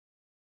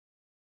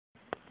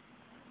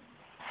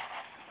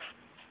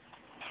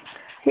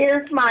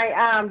Here's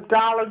my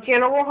Dollar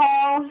General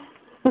haul.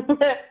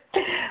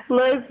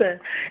 Listen,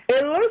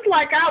 it looks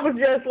like I was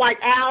just like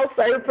Al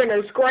surfing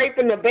or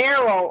scraping the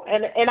barrel,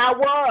 and I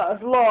was.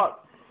 Look,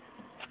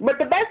 but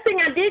the best thing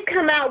I did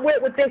come out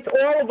with this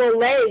oil of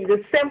Olay,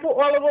 the simple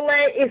oil of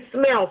Olay, it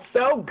smells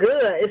so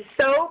good. It's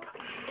soap.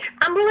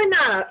 I'm really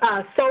not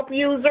a soap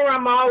user.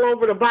 I'm all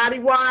over the body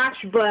wash,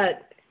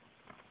 but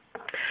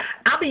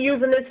I'll be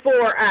using this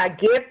for a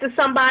gift to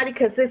somebody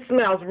because it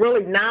smells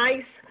really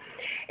nice.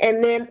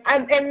 And then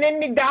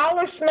the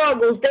Dollar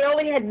Snuggles, they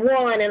only had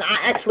one, and I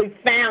actually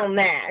found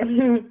that.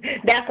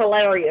 That's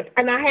hilarious.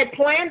 And I had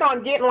planned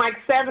on getting like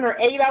 7 or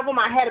 8 of them.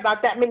 I had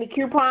about that many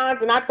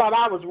coupons, and I thought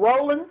I was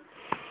rolling.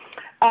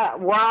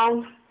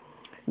 Wrong.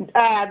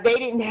 They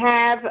didn't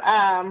have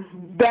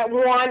that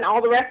one.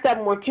 All the rest of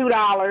them were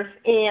 $2,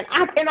 and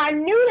I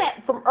knew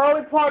that from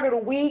early part of the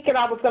week, and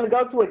I was going to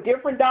go to a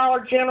different Dollar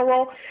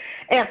General,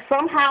 and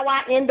somehow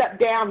I end up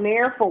down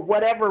there for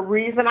whatever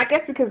reason. I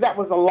guess because that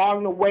was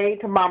along the way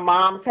to my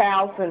mom's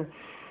house and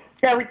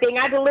everything.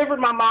 I delivered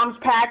my mom's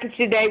package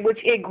today, which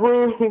it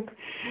grew.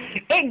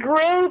 It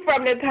grew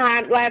from the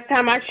last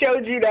time I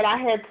showed you that I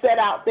had set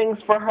out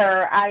things for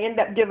her. I ended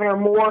up giving her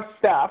more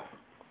stuff.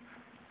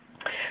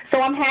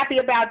 So I'm happy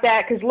about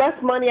that because less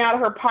money out of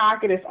her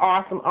pocket is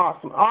awesome,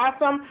 awesome,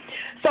 awesome.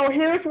 So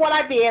here's what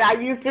I did. I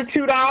used the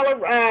 $2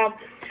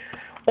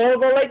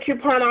 Olay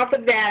coupon off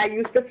of that. I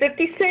used the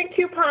 50-cent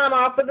coupon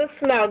off of the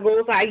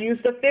Snuggles. I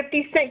used the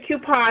 50-cent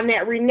coupon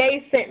that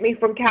Renee sent me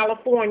from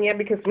California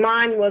because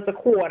mine was a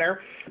quarter.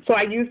 So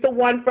I used the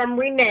one from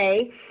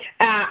Renee.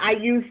 I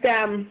used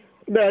the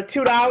 $2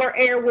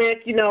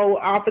 Airwick,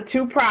 off of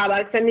 2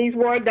 products, and these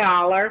were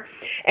 $1.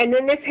 And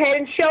then this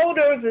Head &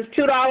 Shoulders is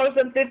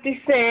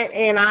 $2.50,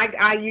 and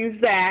I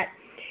use that.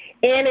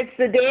 And it's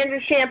the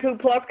Dandruff Shampoo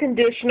Plus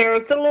Conditioner.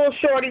 It's a little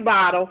shorty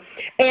bottle.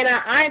 And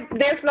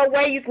there's no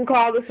way you can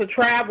call this a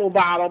travel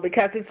bottle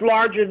because it's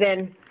larger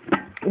than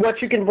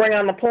what you can bring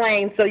on the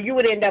plane. So you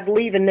would end up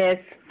leaving this.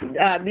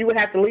 You would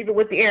have to leave it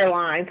with the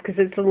airlines because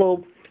it's a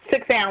little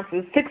 6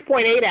 ounces,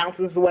 6.8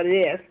 ounces is what it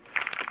is.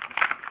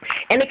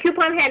 And the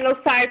coupon had no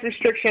size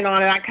restriction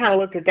on it. I kind of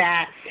looked at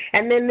that.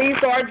 And then these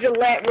are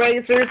Gillette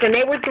razors, and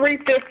they were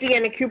 $3.50,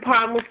 and the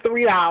coupon was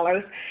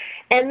 $3.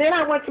 And then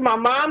I went to my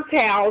mom's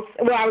house.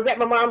 Well, I was at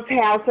my mom's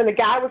house, and the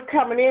guy was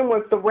coming in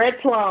with the red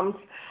plums,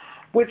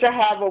 which I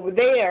have over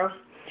there.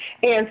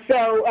 And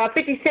so a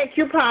 50-cent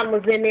coupon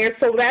was in there,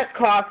 so that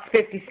cost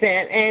 50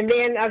 cents. And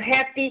then a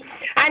hefty,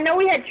 I know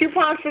we had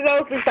coupons for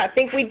those, at least I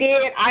think we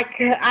did. I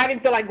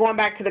didn't feel like going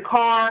back to the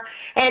car,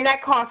 and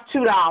that cost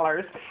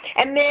 $2.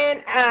 And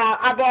then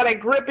I bought a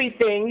grippy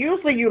thing.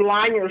 Usually you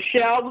line your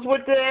shelves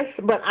with this,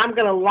 but I'm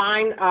going to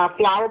line a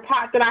flower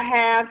pot that I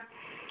have.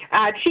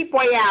 Cheap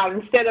way out.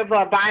 Instead of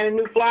buying a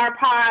new flower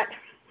pot,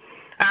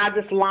 I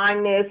just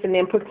line this and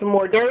then put some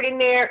more dirt in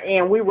there,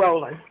 and we're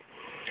rolling.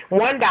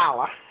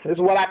 $1 is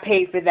what I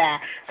paid for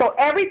that. So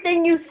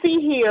everything you see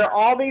here,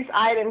 all these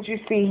items you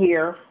see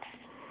here,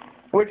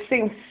 which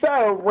seems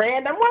so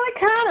random. Well, it's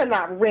kind of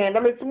not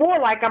random. It's more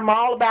like I'm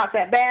all about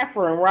that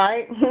bathroom,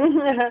 right?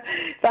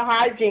 The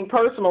hygiene,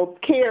 personal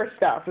care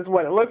stuff is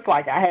what it looks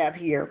like I have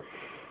here.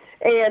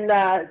 And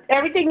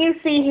everything you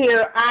see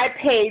here, I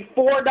paid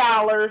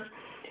 $4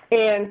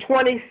 and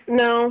tax.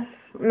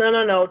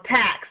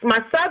 My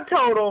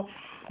subtotal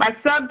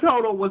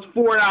was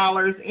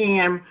 $4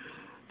 and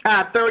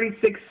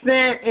 36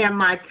 cents, and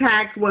my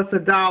tax was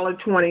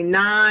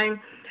 $1.29.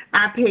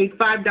 I paid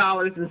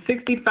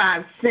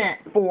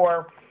 $5.65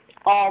 for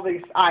all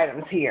these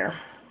items here.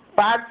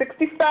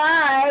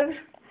 $5.65,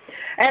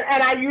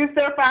 and I used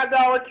their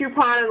 $5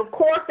 coupon, and of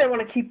course they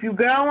want to keep you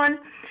going,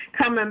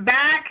 coming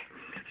back.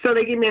 So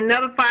they give me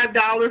another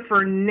 $5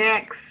 for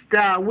next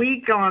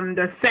week on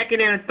the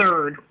 2nd and the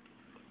 3rd.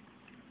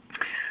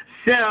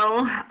 So,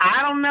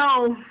 I don't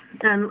know,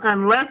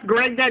 unless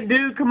Greg, that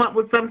dude, come up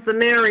with some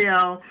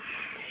scenario.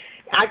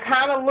 I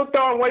kind of looked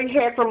on what he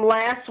had from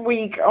last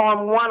week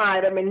on one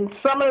item, and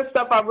some of the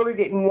stuff I really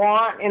didn't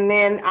want, and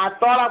then I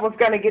thought I was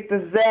going to get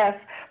the Zest.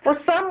 For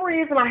some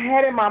reason, I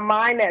had in my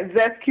mind that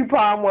Zest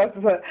coupon was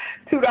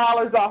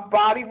 $2 off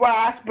body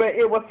wash, but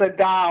it was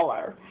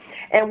 $1.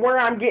 And where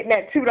I'm getting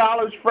that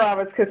 $2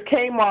 from is because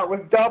Kmart was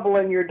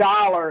doubling your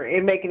dollar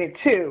and making it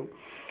 $2.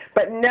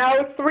 But no,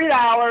 it's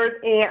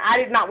 $3, and I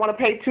did not want to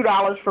pay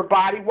 $2 for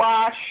body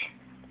wash.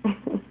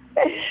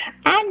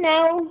 I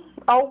know.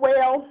 Oh,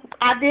 well,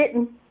 I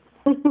didn't.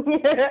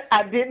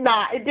 I did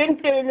not. It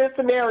didn't fit in this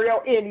scenario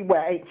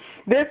anyway.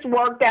 This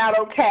worked out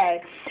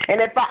okay.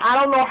 And if I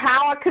don't know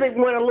how I could have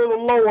went a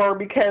little lower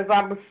because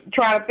I was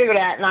trying to figure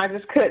that, and I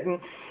just couldn't.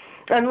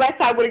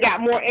 Unless I would have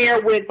got more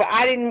Airwick, but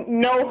I didn't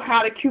know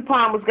how the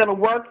coupon was going to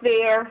work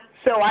there,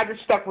 so I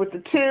just stuck with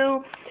the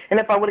 2. And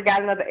if I would have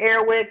got another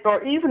Airwick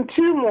or even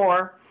 2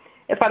 more,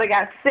 if I'd have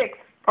got 6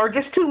 or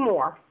just 2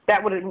 more,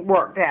 that would have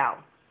worked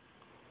out.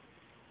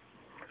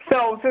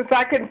 So since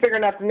I couldn't figure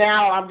nothing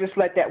out, I'll just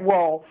let that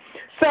roll.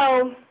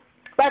 So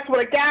that's what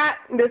I got.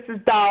 This is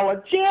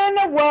Dollar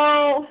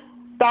General.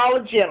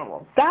 Dollar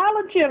General.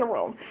 Dollar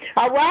General.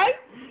 All right?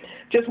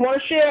 Just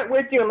want to share it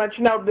with you and let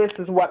you know this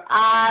is what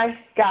I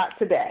got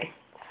today.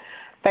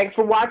 Thanks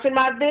for watching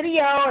my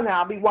video, and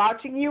I'll be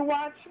watching you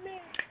watch me.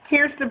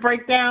 Here's the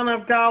breakdown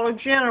of Dollar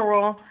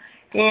General.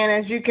 And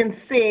as you can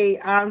see,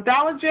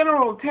 Dollar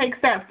General takes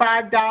that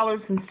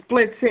 $5 and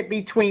splits it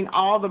between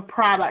all the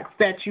products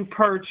that you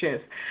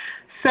purchase.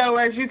 So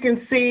as you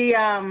can see,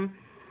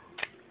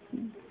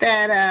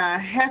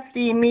 that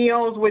Hefty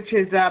Meals, which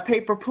is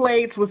paper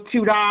plates, was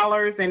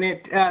 $2, and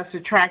it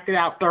subtracted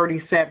out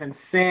 37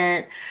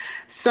 cents.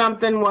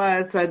 Something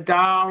was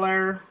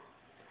 $1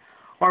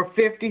 or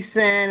 50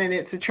 cents, and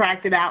it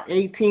subtracted out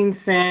 18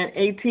 cents.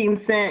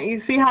 18 cents.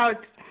 You see how it's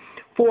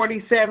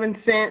 47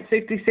 cents,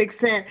 66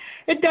 cents.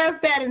 It does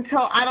that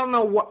until I don't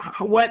know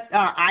what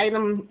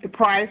item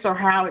price or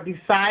how it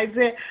decides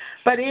it,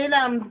 but it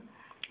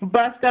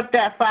bust up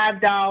that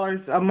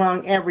 $5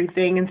 among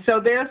everything. And so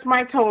there's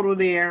my total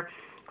there.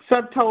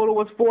 Subtotal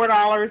was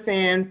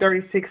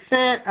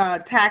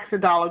 $4.36, tax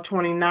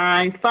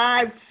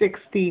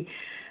 $1.29,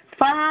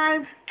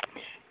 $5.65,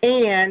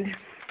 and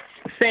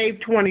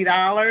saved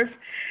 $20.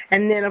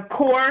 And then of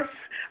course,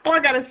 oh, I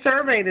got a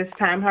survey this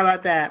time. How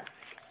about that?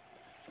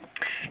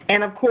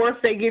 And of course,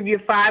 they give you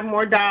 $5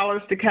 more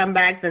to come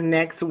back the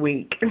next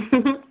week.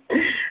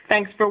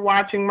 Thanks for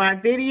watching my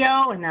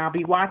video, and I'll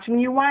be watching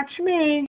you watch me.